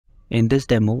In this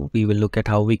demo, we will look at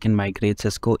how we can migrate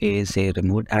Cisco ASA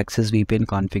remote access VPN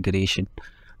configuration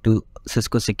to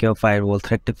Cisco Secure Firewall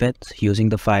Threat Defense using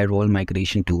the Firewall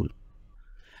Migration Tool.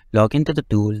 Log into the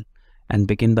tool and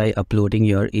begin by uploading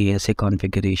your ASA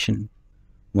configuration.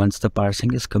 Once the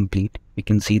parsing is complete, we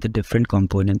can see the different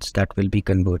components that will be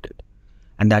converted,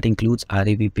 and that includes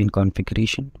RAVPN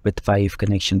configuration with 5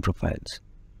 connection profiles.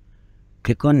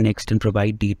 Click on Next and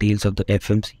provide details of the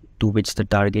FMC to which the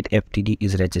target FTD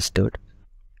is registered,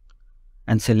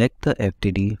 and select the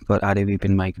FTD for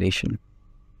RAVPN migration.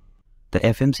 The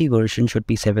FMC version should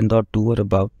be 7.2 or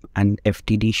above, and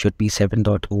FTD should be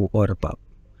 7.0 or above.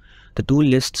 The tool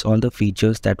lists all the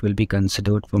features that will be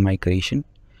considered for migration,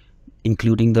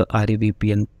 including the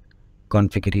RAVPN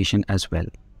configuration as well.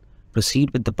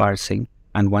 Proceed with the parsing,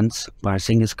 and once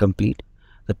parsing is complete,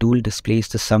 the tool displays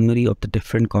the summary of the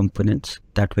different components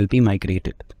that will be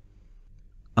migrated.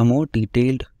 A more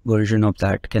detailed version of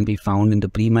that can be found in the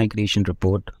pre-migration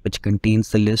report, which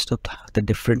contains the list of the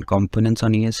different components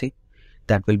on ASA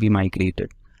that will be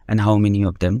migrated and how many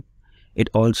of them. It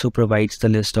also provides the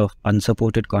list of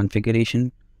unsupported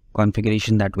configuration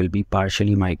that will be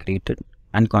partially migrated,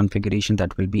 and configuration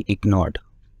that will be ignored.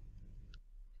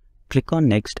 Click on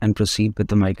Next and proceed with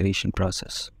the migration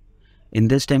process. In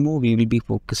this demo, we will be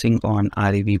focusing on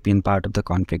RAVPN part of the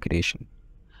configuration.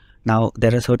 Now,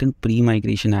 there are certain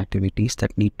pre-migration activities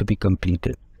that need to be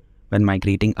completed when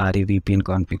migrating RAVPN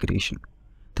configuration.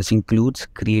 This includes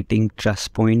creating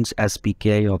trust points as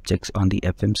PKI objects on the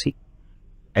FMC.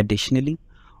 Additionally,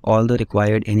 all the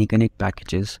required AnyConnect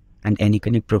packages and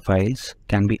AnyConnect profiles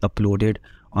can be uploaded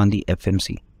on the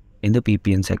FMC in the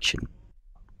VPN section.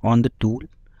 On the tool,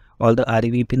 all the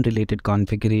RAVPN related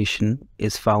configuration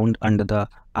is found under the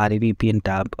RAVPN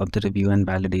tab of the Review and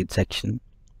Validate section.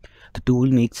 The tool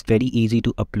makes it very easy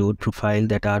to upload profiles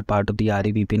that are part of the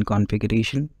RAVPN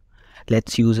configuration,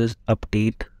 lets users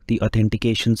update the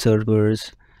authentication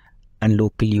servers and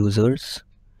local users.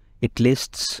 It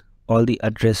lists all the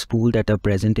address pool that are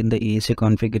present in the ASA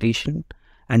configuration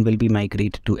and will be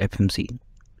migrated to FMC.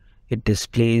 It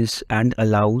displays and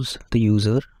allows the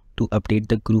user to update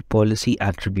the group policy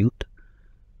attribute.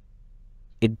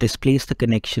 It displays the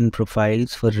connection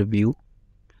profiles for review,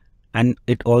 and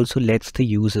it also lets the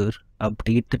user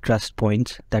update the trust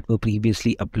points that were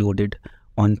previously uploaded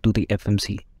onto the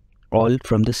FMC, all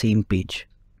from the same page.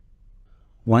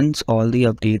 Once all the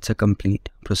updates are complete,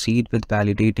 proceed with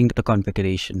validating the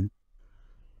configuration.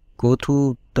 Go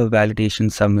through the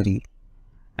validation summary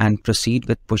and proceed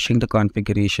with pushing the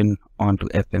configuration onto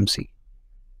FMC.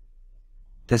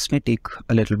 This may take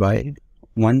a little while.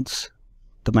 Once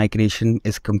the migration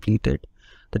is completed,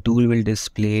 the tool will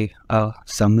display a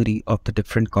summary of the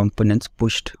different components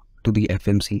pushed to the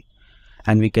FMC,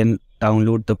 and we can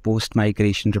download the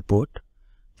post-migration report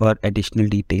for additional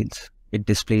details. It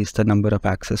displays the number of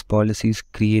access policies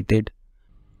created.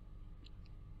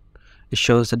 It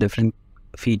shows the different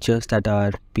features that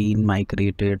are being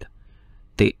migrated.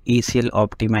 The ACL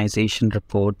optimization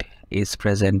report is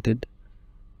presented.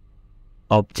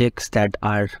 Objects that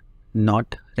are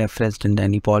not referenced in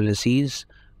any policies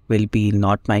will be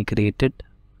not migrated.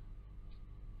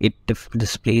 It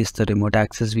displays the remote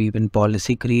access VPN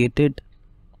policy created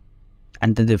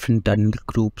and the different tunnel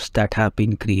groups that have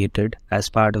been created as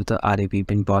part of the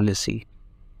RAVPN policy.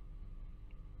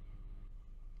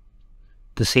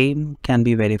 The same can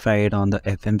be verified on the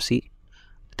FMC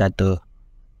that the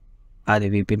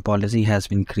RAVPN policy has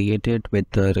been created with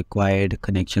the required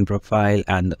connection profile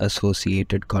and the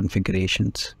associated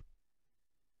configurations.